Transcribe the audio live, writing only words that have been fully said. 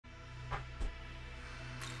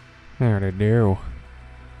How'd it do?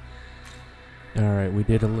 Alright, we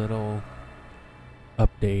did a little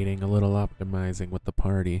updating, a little optimizing with the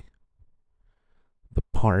party. The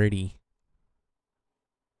party.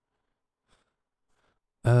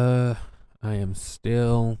 I am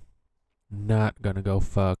still not gonna go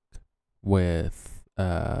fuck with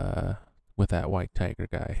that white tiger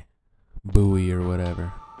guy. Bowie or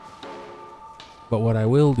whatever. But what I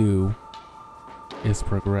will do is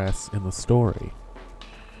progress in the story.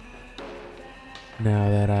 Now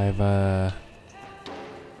that I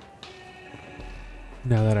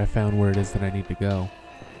found where it is that I need to go.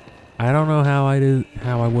 I don't know how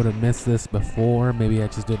I would have missed this before. Maybe I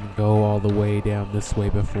just didn't go all the way down this way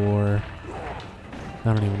before.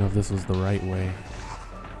 I don't even know if this was the right way.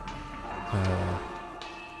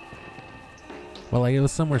 Well, like, it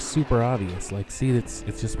was somewhere super obvious. Like, see, it's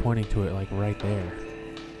just pointing to it, like, right there.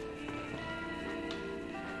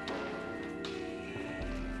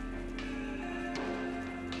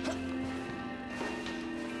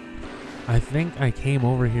 I think I came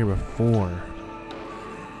over here before,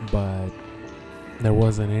 but there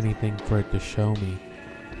wasn't anything for it to show me,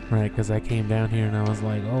 right? Because I came down here and I was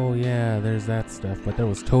like, oh yeah, there's that stuff, but there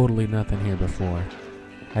was totally nothing here before.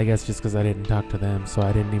 I guess just because I didn't talk to them, so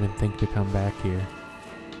I didn't even think to come back here.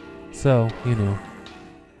 So, you know,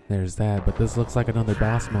 there's that, but this looks like another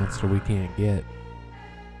boss monster we can't get.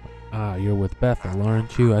 Ah, you're with Bethel,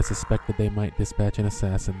 aren't you? I suspected they might dispatch an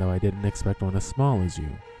assassin, though I didn't expect one as small as you.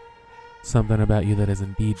 Something about you that is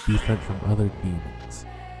indeed different from other demons.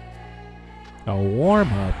 A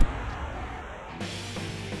warm-up?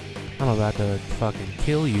 I'm about to fucking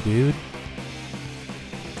kill you, dude.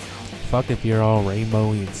 Fuck if you're all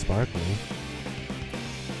rainbowy and sparkly.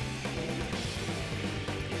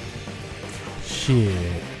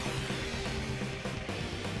 Shit.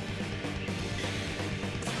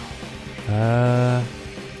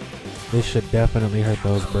 This should definitely hurt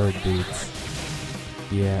those bird dudes.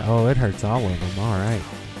 Yeah, oh, it hurts all of them, alright.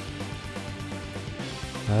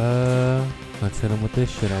 Let's hit him with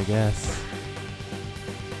this shit, I guess.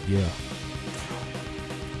 Yeah.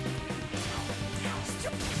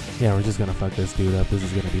 Yeah, we're just gonna fuck this dude up. This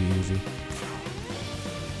is gonna be easy.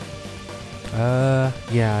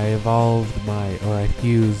 Yeah, I evolved I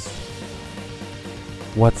fused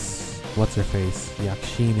what's her face?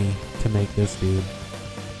 Yakshini to make this dude.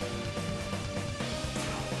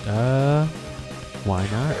 Why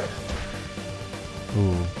not?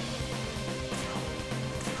 Ooh.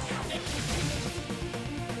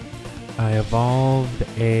 I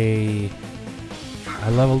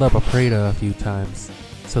leveled up a Preda a few times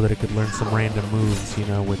so that it could learn some random moves, you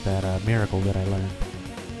know, with that miracle that I learned.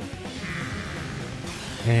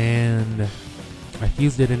 And I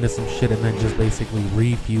fused it into some shit and then just basically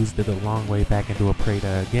refused it a long way back into a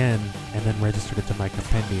Preda again and then registered it to my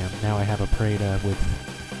compendium. Now I have a Preda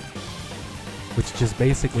which just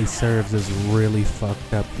basically serves as really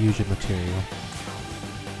fucked up fusion material.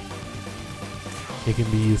 It can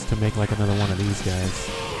be used to make like another one of these guys.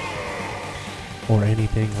 Or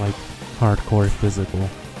anything like hardcore physical.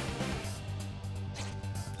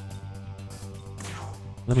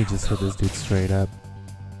 Let me just hit this dude straight up.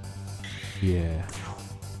 Yeah.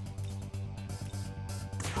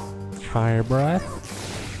 Fire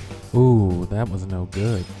breath? Ooh, that was no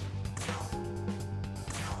good.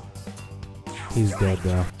 He's dead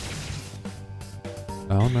though.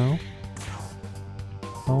 Oh no.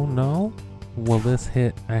 Oh no. Will this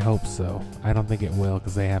hit? I hope so. I don't think it will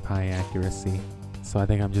because they have high accuracy. So I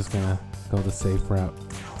think I'm just gonna go the safe route.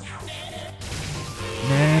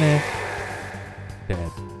 Nah.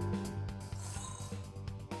 Dead.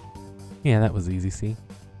 Yeah, that was easy, see?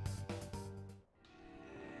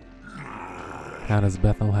 How does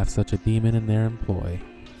Bethel have such a demon in their employ?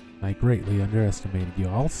 I greatly underestimated you,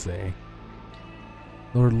 I'll say.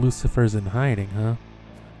 Lord Lucifer's in hiding, huh?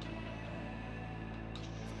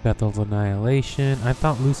 Bethel's annihilation. I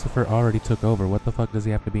thought Lucifer already took over. What the fuck does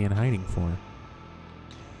he have to be in hiding for?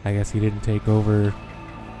 I guess he didn't take over,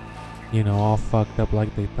 you know, all fucked up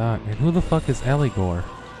like they thought. And who the fuck is Eligor?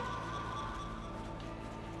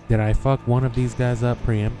 Did I fuck one of these guys up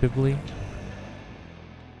preemptively?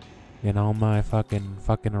 In all my fucking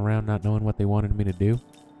around not knowing what they wanted me to do?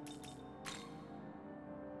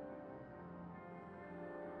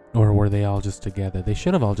 Or were they all just together? They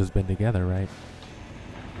should have all just been together, right?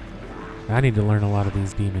 I need to learn a lot of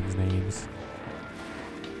these demons' names.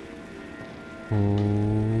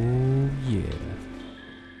 Oh, yeah.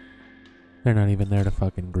 They're not even there to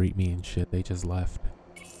fucking greet me and shit. They just left.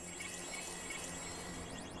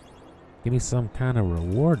 Give me some kind of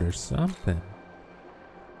reward or something.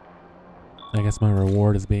 I guess my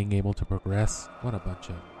reward is being able to progress. What a bunch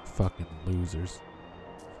of Fucking losers.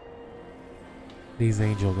 These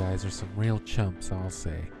angel guys are some real chumps, I'll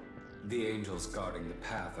say. The angels guarding the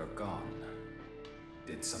path are gone.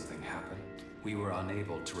 Did something happen? We were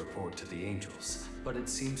unable to report to the angels, but it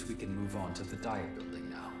seems we can move on to the diet building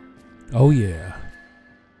now. Oh yeah.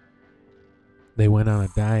 They went on a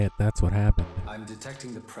diet, that's what happened. I'm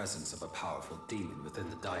detecting the presence of a powerful demon within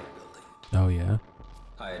the diet building. Oh yeah?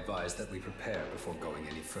 I advise that we prepare before going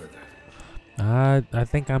any further. I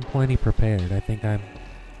think I'm plenty prepared. I think I'm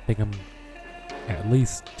at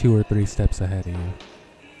least 2 or 3 steps ahead of you.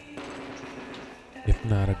 If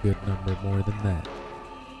not a good number more than that.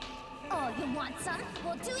 Oh, you want some?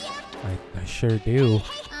 Well, do ya? I sure do.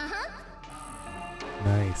 Uh-huh.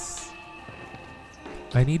 Nice.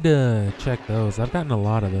 I need to check those. I've gotten a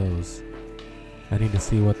lot of those. I need to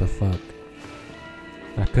see what the fuck.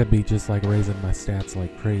 That could be just like raising my stats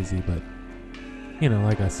like crazy, but you know,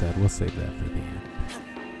 like I said, we'll save that for the end.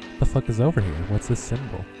 What the fuck is over here? What's this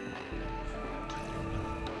symbol?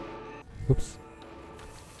 Oops.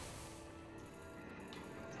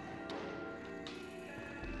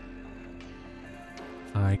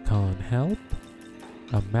 Icon help.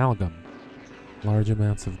 Amalgam. Large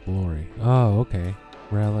amounts of glory. Oh, okay.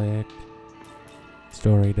 Relic.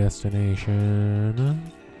 Story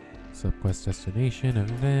destination. Subquest destination.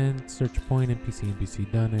 Event. Search point.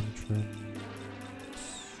 NPC done. Entrance.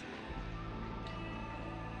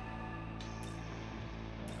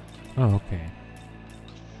 Oh, okay.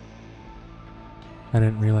 I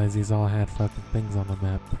didn't realize these all had fucking things on the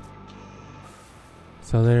map.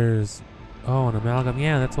 So there's... Oh, an amalgam.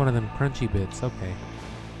 Yeah, that's one of them crunchy bits. Okay.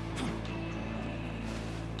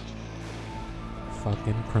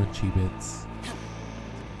 Fucking crunchy bits.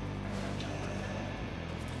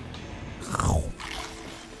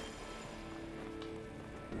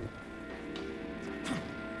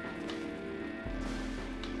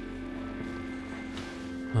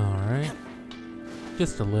 Alright.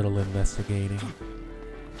 Just a little investigating.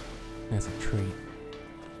 As a treat.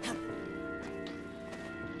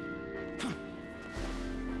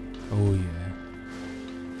 Oh yeah.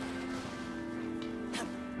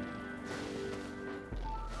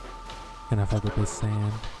 Can I fuck with this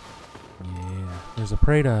sand? Yeah. There's a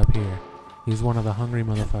Preda up here. He's one of the hungry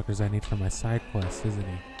motherfuckers I need for my side quest, isn't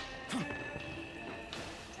he?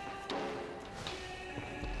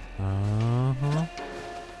 Uh-huh.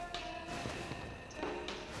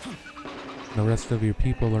 The rest of your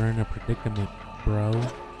people are in a predicament, bro.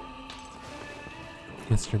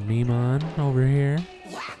 Mr. Memon over here.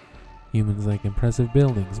 Humans like impressive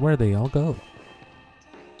buildings. Where'd they all go?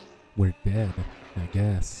 We're dead, I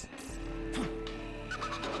guess.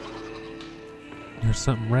 There's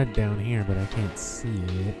something red down here, but I can't see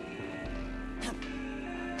it.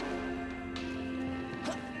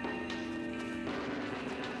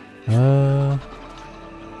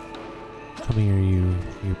 Come here, you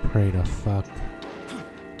prey to fuck.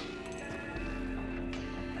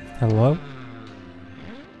 Hello?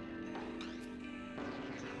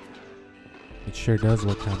 It sure does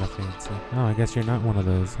look kind of fancy. Oh, I guess you're not one of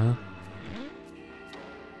those, huh?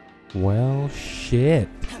 Well, shit.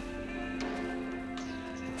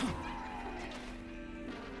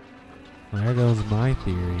 There goes my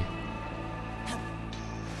theory.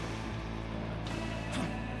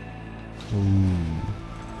 Ooh.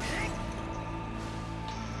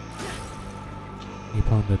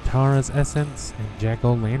 Epondotara's essence and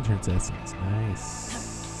Jack-o'-lantern's essence. Nice.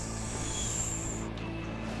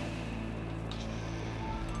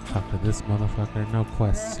 Talk to this motherfucker. No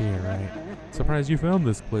quests here, right? Surprised you found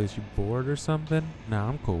this place. You bored or something? Nah,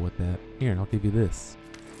 I'm cool with that. Here, I'll give you this.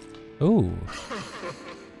 Ooh.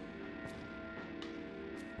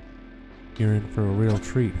 You're in for a real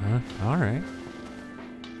treat, huh? Alright.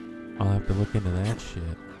 I'll have to look into that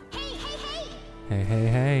shit. Hey, hey,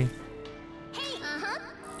 hey.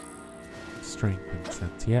 Strength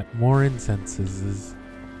incense. Yep, more incenses.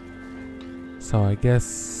 So I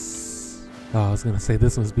guess... Oh, I was gonna say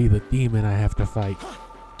this must be the demon I have to fight.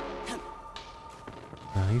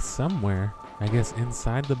 He's somewhere. I guess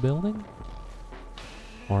inside the building?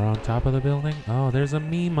 Or on top of the building? Oh, there's a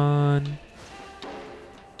Memon.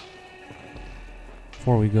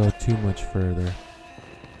 Before we go too much further,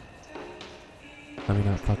 let me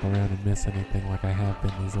not fuck around and miss anything like I have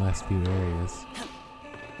been these last few areas.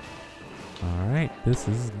 Alright, this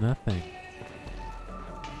is nothing.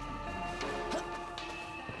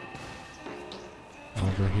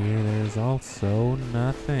 Over here, there's also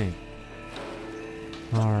nothing.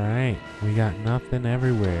 Alright, we got nothing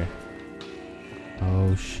everywhere.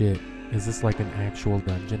 Oh shit. Is this like an actual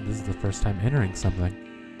dungeon? This is the first time entering something.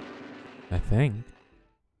 I think.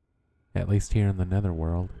 At least here in the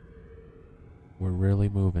Netherworld. We're really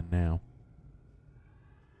moving now.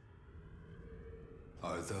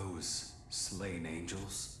 Are those slain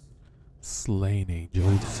angels? Slain I'm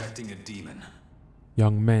angels. detecting a demon.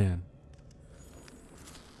 Young man,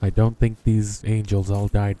 I don't think these angels all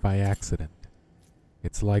died by accident.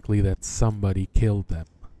 It's likely that somebody killed them.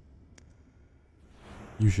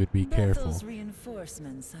 You should be careful. Bethel's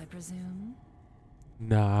reinforcements, I presume.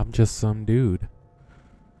 Nah, I'm just some dude.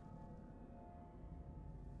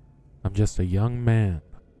 I'm just a young man.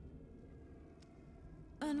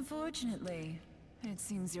 Unfortunately, it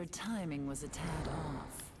seems your timing was a tad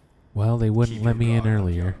off. Well, they wouldn't Keep let your me in guard up,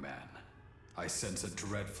 earlier. young man. I sense a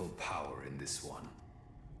dreadful power in this one.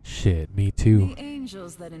 Shit, me too. The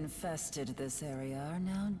angels that infested this area are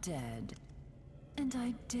now dead. And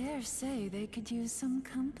I dare say they could use some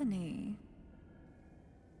company.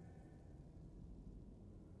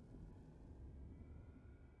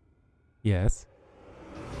 Yes.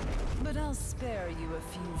 But I'll spare you a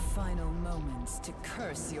few final moments to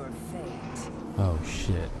curse your fate. Oh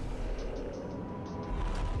shit.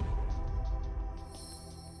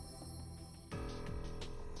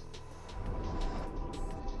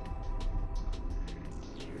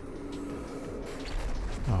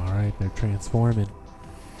 Alright, they're transforming.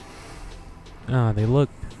 Ah, they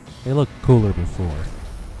looked cooler before.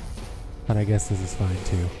 But I guess this is fine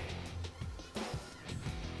too.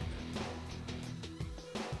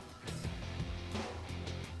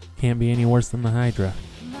 Can't be any worse than the Hydra.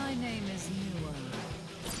 My name is Nua.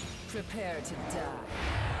 Prepare to die.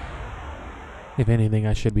 If anything,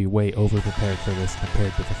 I should be way over prepared for this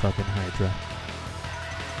compared to the fucking Hydra.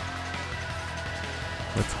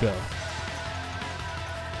 Let's go.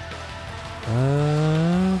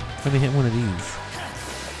 Let me hit one of these.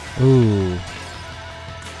 Ooh.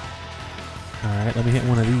 Alright, let me hit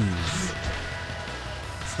one of these.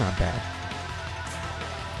 It's not bad.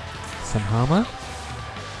 Some Hama?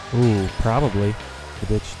 Ooh, probably. The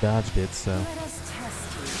bitch dodged it, so. Let us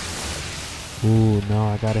test you. Ooh, no,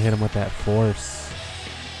 I gotta hit him with that force.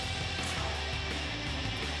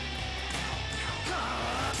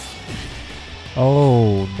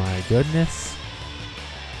 Oh my goodness.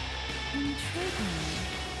 Intriguing.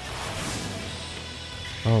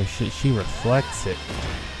 Oh shit, she reflects it.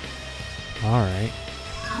 Alright.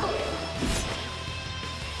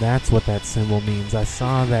 That's what that symbol means. I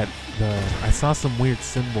saw that I saw some weird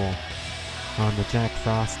symbol on the Jack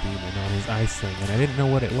Frost demon on his ice thing, and I didn't know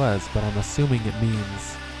what it was, but I'm assuming it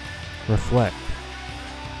means reflect.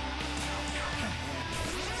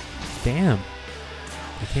 Damn.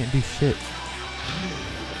 I can't do shit.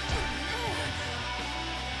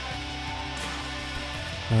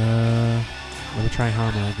 Let me try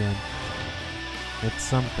Hama again. It's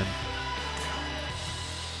something.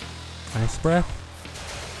 Ice breath?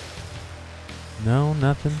 No,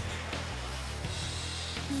 nothing.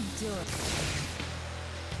 Do it.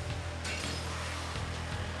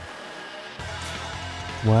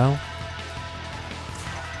 Well,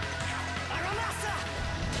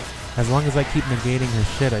 as long as I keep negating her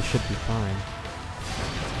shit, I should be fine.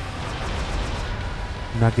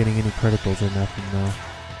 I'm not getting any criticals or nothing, though.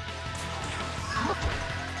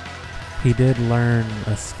 He did learn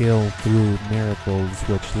a skill through miracles,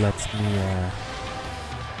 which lets me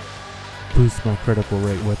boost my critical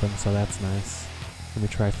rate with him, so that's nice. Let me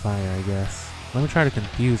try fire, I guess. Let me try to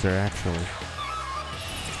confuse her, actually.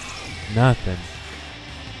 Nothing.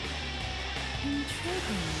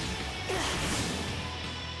 Intriguing.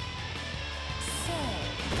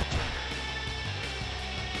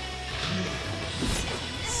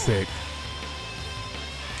 Sick.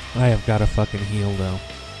 I have got to fucking heal, though.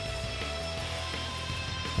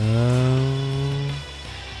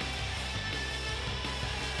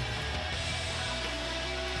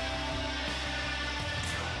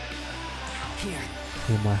 Here.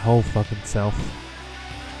 Heal my whole fucking self.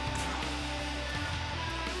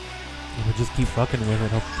 I'm gonna just keep fucking with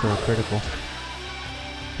it, hope for a critical.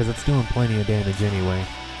 Because it's doing plenty of damage anyway.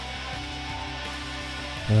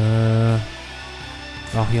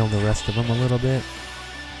 I'll heal the rest of them a little bit.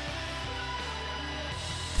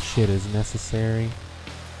 Shit is necessary.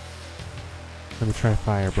 Let me try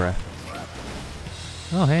fire breath.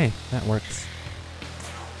 Oh hey, that works.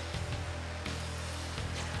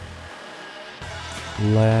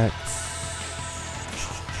 Let's...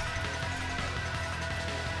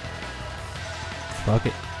 Fuck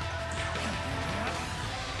it.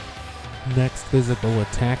 Next physical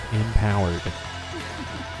attack empowered.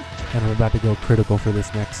 And I'm about to go critical for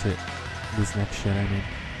this next hit. This next shit, I mean.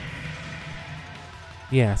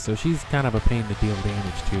 Yeah, so she's kind of a pain to deal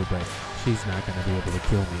damage to, but she's not going to be able to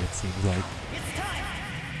kill me, it seems like.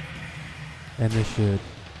 And this should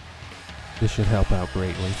This should help out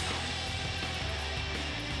greatly.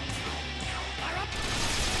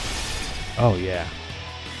 Oh yeah.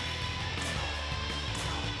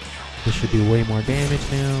 This should do way more damage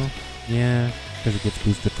now. Yeah, because it gets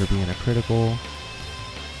boosted for being a critical.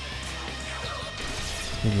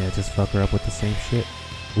 And yeah, just fuck her up with the same shit.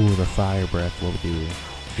 Ooh, the fire breath will do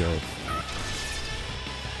good.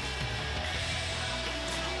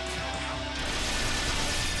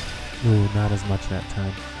 Ooh, not as much that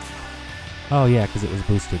time. Oh yeah, because it was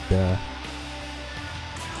boosted, duh.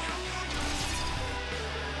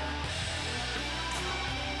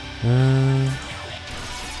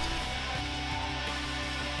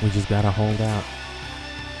 We just gotta hold out.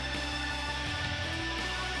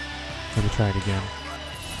 Let me try it again.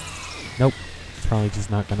 Nope. It's probably just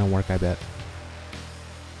not gonna work, I bet.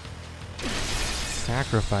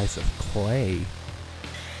 Sacrifice of clay.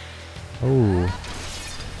 Oh.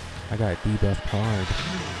 I got debuffed hard.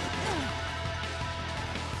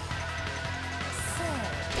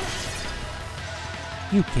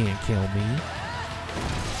 You can't kill me.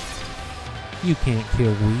 You can't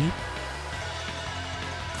kill me.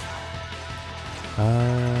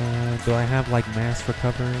 Do I have like mass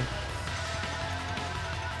recovery?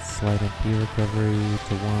 Slight MP recovery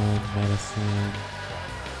to 1, medicine,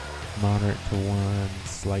 moderate to 1,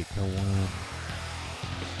 slight to 1.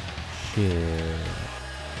 Shit.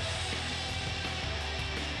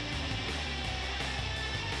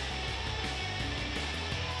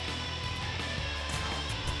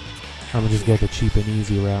 I'm gonna just go the cheap and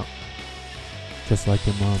easy route. Just like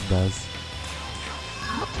your mom does.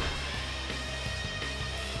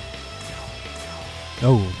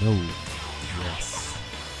 Oh, no. Yes.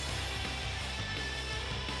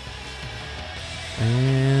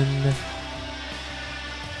 And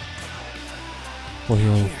we'll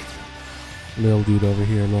heal little dude over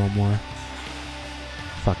here a little more.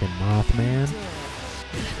 Fucking Mothman.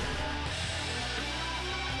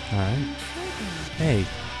 Alright. Hey.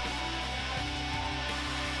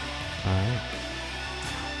 Alright.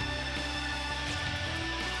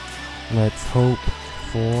 Let's hope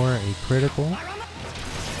for a critical.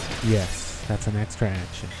 Yes, that's an extra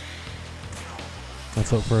action.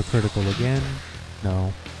 Let's hope for a critical again.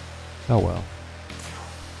 No. Oh well.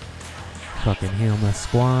 Fucking heal my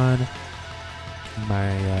squad.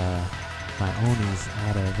 My Oni's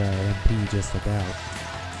out of MP just about.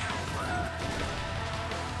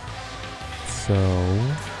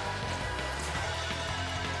 So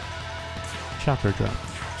chopper drop.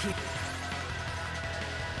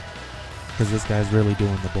 Because this guy's really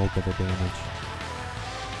doing the bulk of the damage.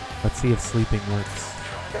 Let's see if sleeping works.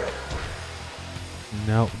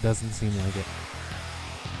 No, doesn't seem like it.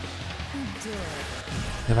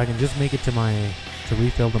 If I can just make it to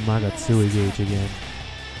refill the Magatsui gauge again,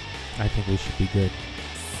 I think we should be good.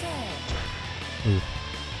 Ooh.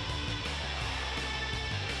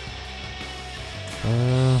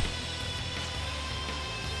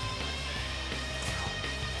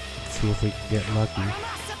 Let's see if we can get lucky.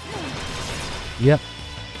 Yep.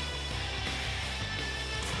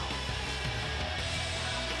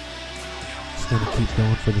 Just gonna keep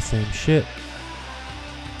going for the same shit.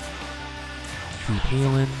 Keep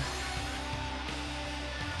healing.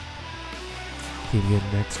 Keep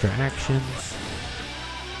getting extra actions.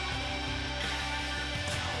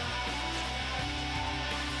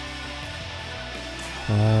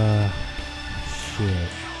 Shit.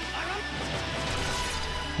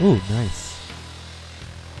 Ooh, nice.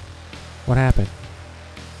 What happened?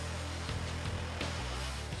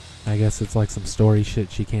 I guess it's like some story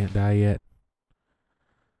shit, she can't die yet.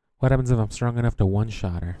 What happens if I'm strong enough to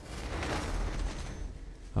one-shot her?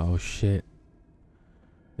 Oh shit.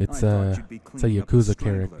 It's a Yakuza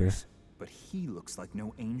character. But he looks like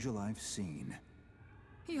no angel I've seen.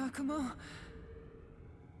 Yakumo.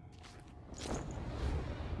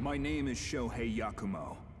 My name is Shohei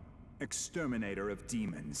Yakumo, exterminator of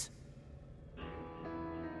demons.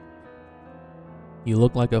 You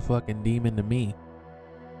look like a fucking demon to me.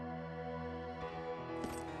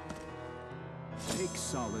 Take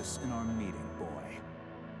solace in our meeting, boy.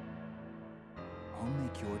 I'll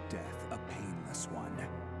make your death a painless one.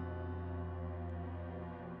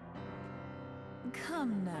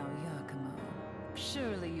 Come now, Yakumo.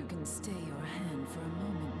 Surely you can stay your hand for a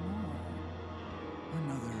moment more.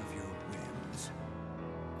 Another of your whims.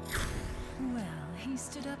 Well, he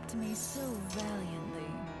stood up to me so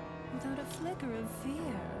valiantly, without a flicker of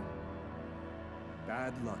fear.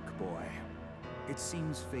 Bad luck, boy. It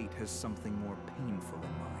seems fate has something more painful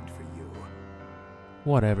in mind for you.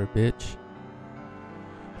 Whatever, bitch.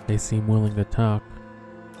 They seem willing to talk.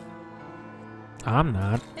 I'm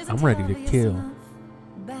not. I'm ready to kill.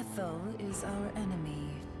 Bethel is our enemy.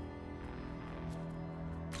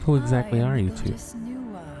 Who exactly are you two? Goddess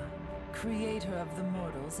Nuwa, creator of the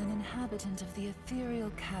mortals and inhabitant of the ethereal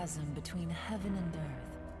chasm between heaven and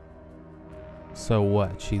earth. So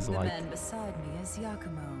what? She's The like, man beside me is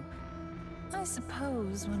Yakumo. I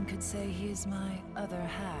suppose one could say he is my other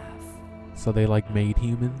half. so they like made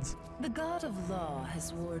humans? The god of law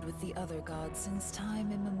has warred with the other gods since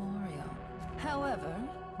time immemorial. However,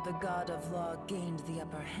 the god of law gained the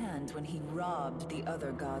upper hand when he robbed the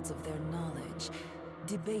other gods of their knowledge,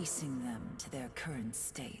 debasing them to their current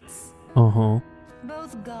states. Uh-huh.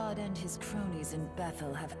 Both God and his cronies in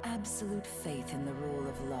Bethel have absolute faith in the rule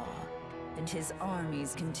of law, and his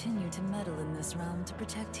armies continue to meddle in this realm to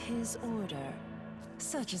protect his order.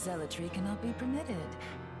 Such zealotry cannot be permitted.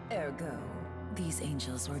 Ergo, these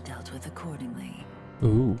angels were dealt with accordingly.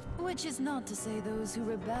 Ooh. Which is not to say those who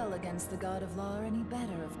rebel against the god of law are any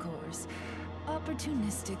better, of course.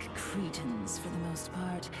 Opportunistic cretins, for the most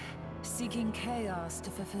part, seeking chaos to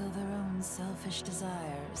fulfill their own selfish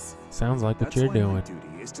desires. Sounds like what That's you're why doing. my duty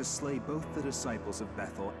is to slay both the disciples of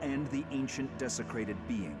Bethel and the ancient desecrated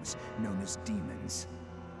beings known as demons.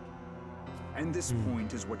 And this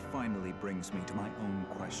point is what finally brings me to my own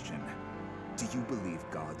question. Do you believe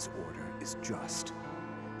God's order is just?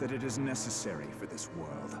 That it is necessary for this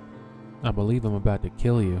world? I believe I'm about to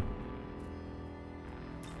kill you.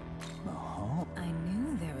 Uh-huh. I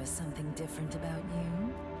knew there was something different about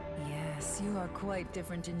you. Yes, you are quite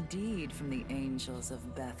different indeed from the angels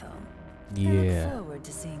of Bethel. I look Yeah. forward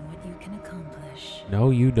to seeing what you can accomplish.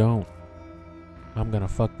 No, you don't. I'm gonna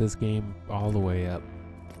fuck this game all the way up.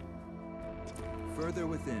 Further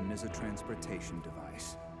within is a transportation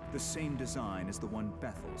device. The same design as the one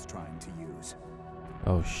Bethel's trying to use.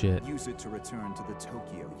 Oh shit. Use it to return to the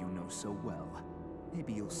Tokyo you know so well.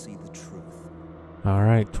 Maybe you'll see the truth.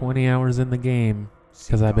 Alright, 20 hours in the game. See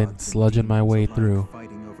Because I've been gods and sludging my demons way alike through.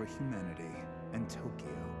 fighting over humanity, and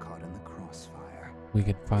Tokyo caught in the crossfire. We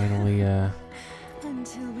can finally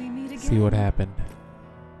Until we meet again. see what happened.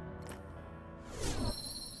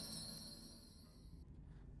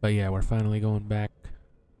 But yeah, we're finally going back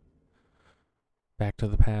to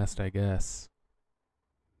the past, I guess.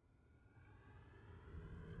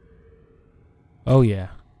 Oh yeah.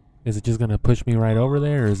 Is it just gonna push me right over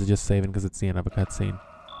there, or is it just saving because it's the end of a cutscene?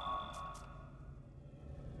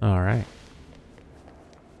 Alright.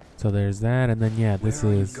 So there's that, and then yeah, this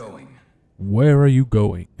Where are you is... going? Where are you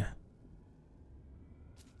going?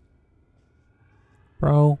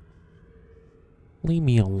 Bro. Leave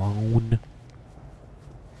me alone.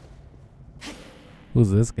 Who's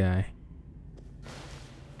this guy?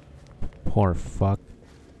 Poor fuck.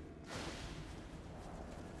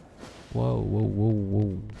 Whoa, whoa, whoa,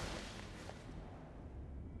 whoa.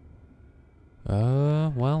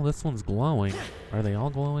 Well, this one's glowing. Are they all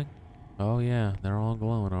glowing? Oh yeah, they're all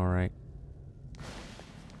glowing, alright.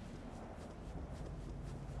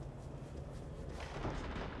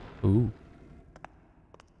 Ooh.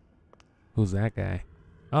 Who's that guy?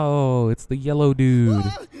 Oh, it's the yellow dude.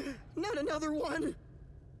 Not another one!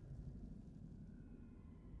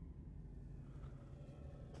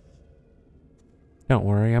 Don't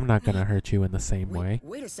worry, I'm not gonna hurt you in the same way.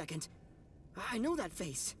 Wait a second. I know that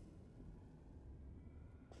face.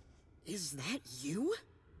 Is that you?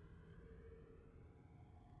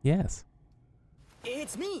 Yes,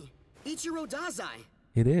 It's me, Ichiro Dazai.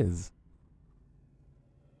 it is.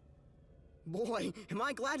 Boy, am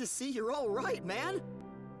I glad to see you're all right, man.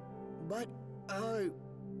 But,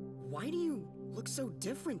 why do you look so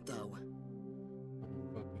different, though?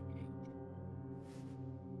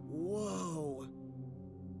 Whoa.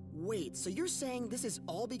 Wait, so you're saying this is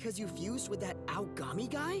all because you fused with that Aogami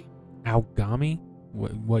guy? Aogami?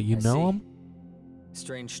 What, you I know see. him?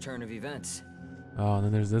 Strange turn of events. Oh, and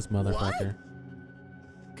then there's this motherfucker.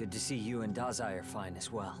 Good to see you and Dazai are fine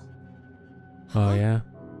as well. Oh, yeah?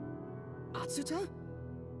 Atsuta?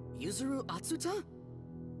 Yuzuru Atsuta?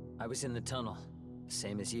 I was in the tunnel,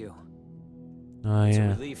 same as you. Oh, It's a yeah.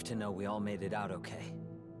 relief to know we all made it out okay.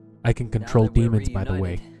 I can Now control that we're demons, by the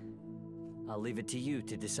way. reunited, I'll leave it to you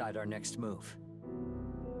to decide our next move.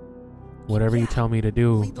 Whatever you Yeah, tell me to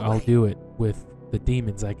do, lead the I'll way. do it with the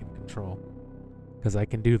demons I can control. Because I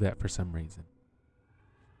can do that for some reason.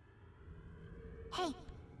 Hey,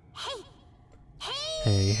 hey, hey!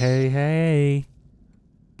 Hey, hey, hey!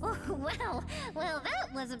 Oh, well,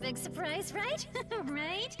 that was a big surprise, right?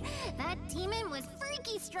 Right? That demon was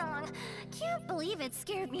freaky strong. Can't believe it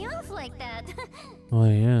scared me off like that. Oh,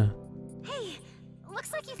 yeah. Hey,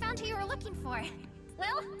 looks like you found who you were looking for.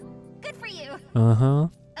 Well, good for you. Uh-huh.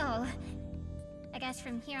 Oh, I guess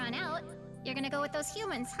from here on out, you're gonna go with those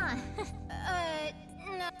humans, huh?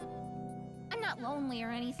 No. I'm not lonely or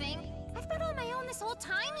anything. I've been on my own this whole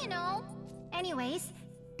time, you know. Anyways,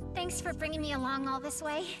 thanks for bringing me along all this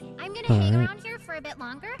way. I'm gonna hang around here for a bit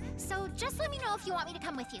longer, so just let me know if you want me to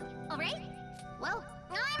come with you, alright? Well,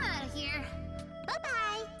 I'm out of here.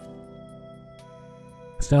 Bye-bye.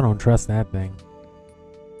 Still don't trust that thing.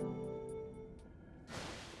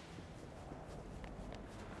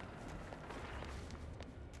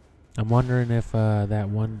 I'm wondering if that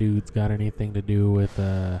one dude's got anything to do with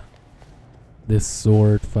this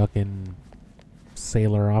sword fucking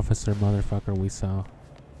sailor officer motherfucker we saw.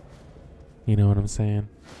 You know what I'm saying?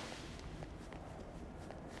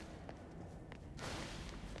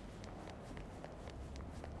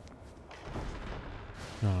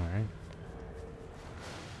 Alright.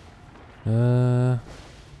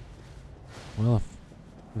 Well, if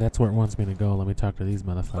that's where it wants me to go, let me talk to these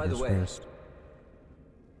motherfuckers first.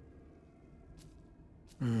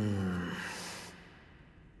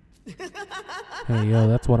 Hey, yo,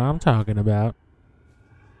 that's what I'm talking about.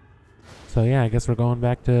 So yeah, I guess we're going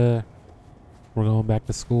back to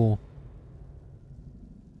school.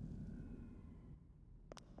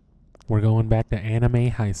 We're going back to anime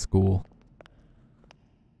high school.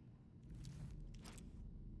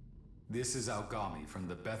 This is Aogami from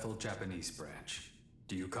the Bethel Japanese branch.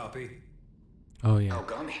 Do you copy? Oh yeah.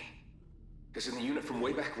 Aogami? Isn't the unit from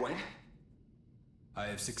way back when? I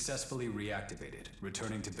have successfully reactivated,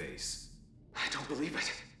 returning to base. I don't believe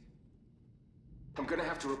it. I'm gonna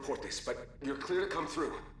have to report this, but you're clear to come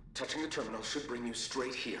through. Touching the terminal should bring you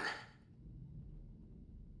straight here.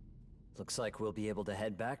 Looks like we'll be able to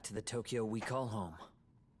head back to the Tokyo we call home.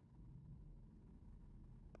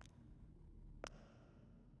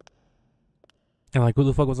 And like, who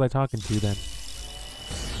the fuck was I talking to then?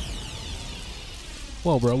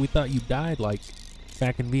 Whoa, bro, we thought you died, like,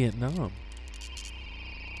 back in Vietnam.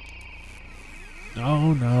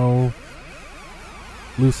 Oh, no.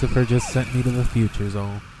 Lucifer just sent me to the future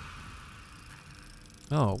zone.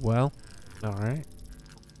 Oh, well. Alright.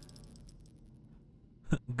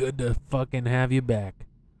 Good to fucking have you back.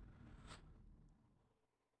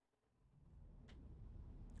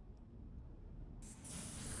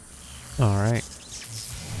 Alright.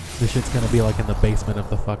 This shit's gonna be like in the basement of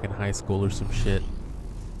the fucking high school or some shit.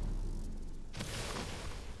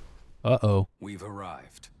 Uh-oh. We've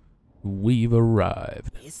arrived. We've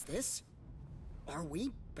arrived. Is this? Are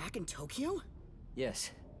we back in Tokyo?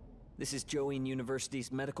 Yes. This is Join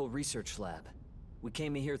University's medical research lab. We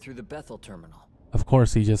came in here through the Bethel terminal. Of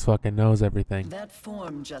course, he just fucking knows everything. That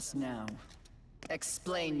form just now.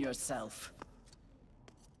 Explain yourself.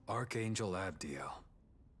 Archangel Abdiel.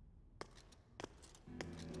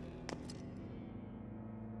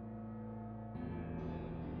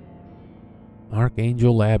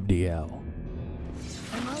 Archangel Abdiel.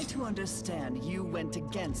 Am I to understand you went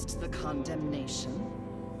against the condemnation?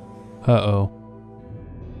 Uh-oh.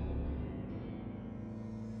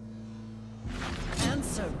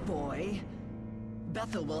 Answer, boy.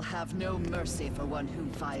 Bethel will have no mercy for one who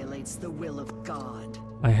violates the will of God.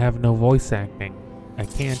 I have no voice acting. I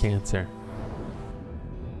can't answer.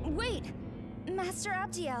 Wait! Master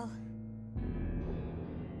Abdiel.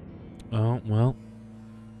 Oh, well.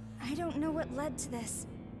 I don't know what led to this,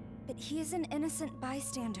 but he is an innocent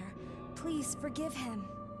bystander. Please forgive him.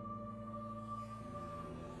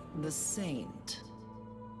 The saint.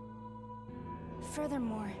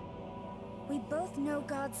 Furthermore, we both know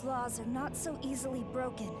God's laws are not so easily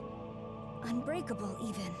broken. Unbreakable,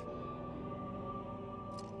 even.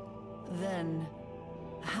 Then,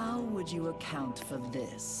 how would you account for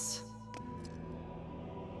this?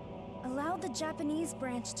 Allow the Japanese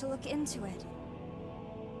branch to look into it.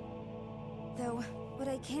 Though, what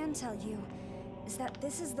I can tell you is that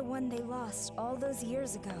this is the one they lost all those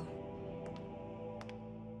years ago.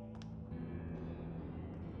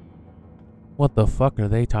 What the fuck are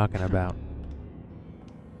they talking about?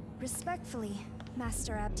 Respectfully,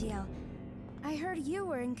 Master Abdiel, I heard you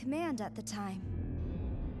were in command at the time.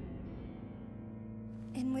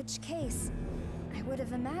 In which case, I would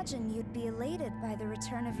have imagined you'd be elated by the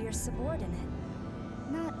return of your subordinate,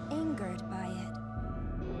 not angered by it.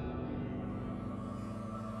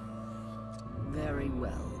 Very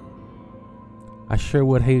well. I sure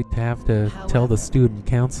would hate to have to tell the student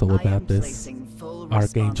council about this.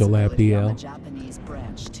 Archangel Abdiel. Japanese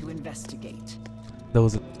branch to investigate.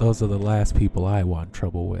 Those are the last people I want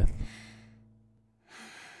trouble with.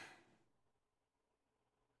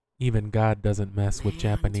 Even God doesn't mess with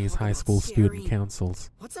Japanese high school student councils.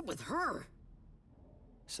 What's up with her?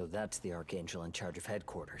 So that's the Archangel in charge of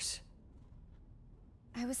headquarters.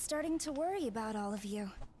 I was starting to worry about all of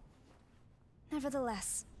you.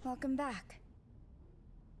 Nevertheless, welcome back.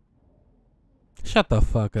 Shut the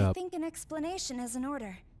fuck I up. think an explanation is in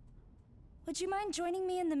order. Would you mind joining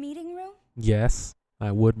me in the meeting room? Yes,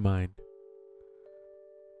 I would mind.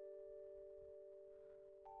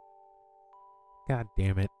 God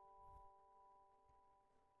damn it.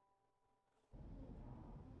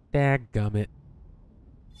 Dadgummit.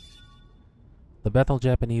 The Bethel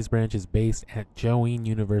Japanese branch is based at Join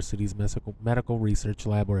University's medical research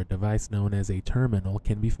lab, where a device known as a terminal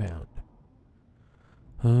can be found.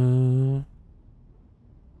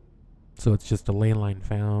 So it's just a ley line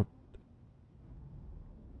found.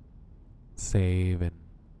 Save and...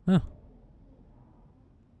 Huh.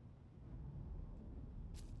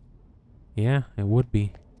 Yeah, it would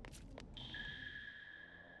be.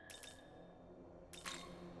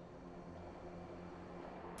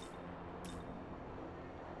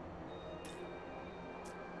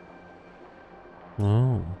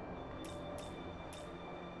 Oh.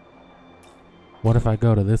 What if I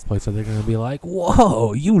go to this place? Are they gonna be like,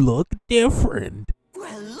 whoa, you look different?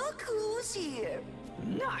 Well, look who's here.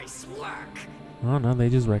 Nice work. Oh no, they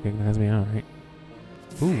just recognize me, alright.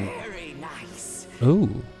 Ooh. Very nice.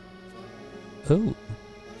 Ooh. Ooh.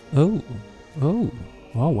 Ooh. Ooh.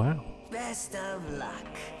 Oh wow. Best of luck.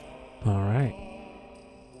 Alright.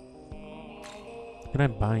 Can I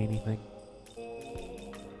buy anything?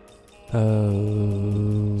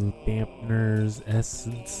 Dampeners,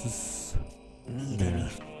 essences. Nah.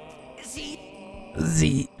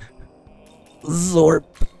 Z. Zorp.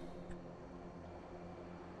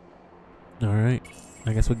 Alright.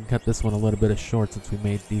 I guess we can cut this one a little bit short since we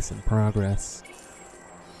made decent progress.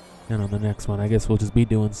 And on the next one, I guess we'll just be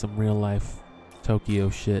doing some real life Tokyo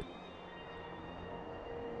shit.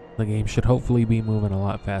 The game should hopefully be moving a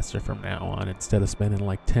lot faster from now on instead of spending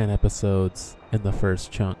like 10 episodes in the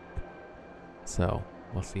first chunk. So,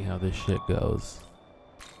 we'll see how this shit goes.